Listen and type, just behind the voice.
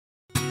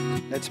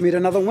Let's meet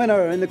another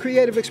winner in the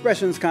Creative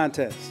Expressions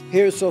Contest.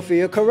 Here's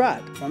Sofia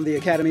Karrat from the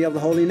Academy of the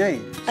Holy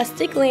Names. A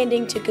stick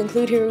landing to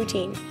conclude her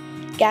routine.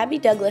 Gabby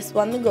Douglas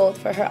won the gold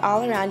for her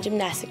all-around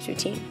gymnastics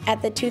routine.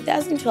 At the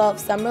 2012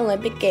 Summer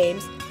Olympic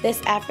Games,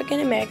 this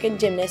African-American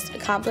gymnast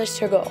accomplished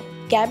her goal.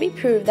 Gabby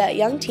proved that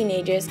young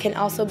teenagers can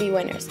also be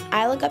winners.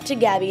 I look up to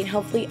Gabby and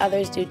hopefully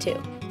others do too.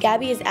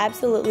 Gabby is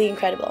absolutely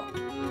incredible.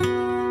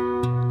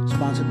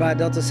 Sponsored by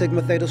Delta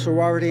Sigma Theta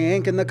Sorority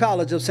Inc. and the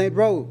College of St.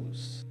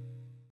 Rose.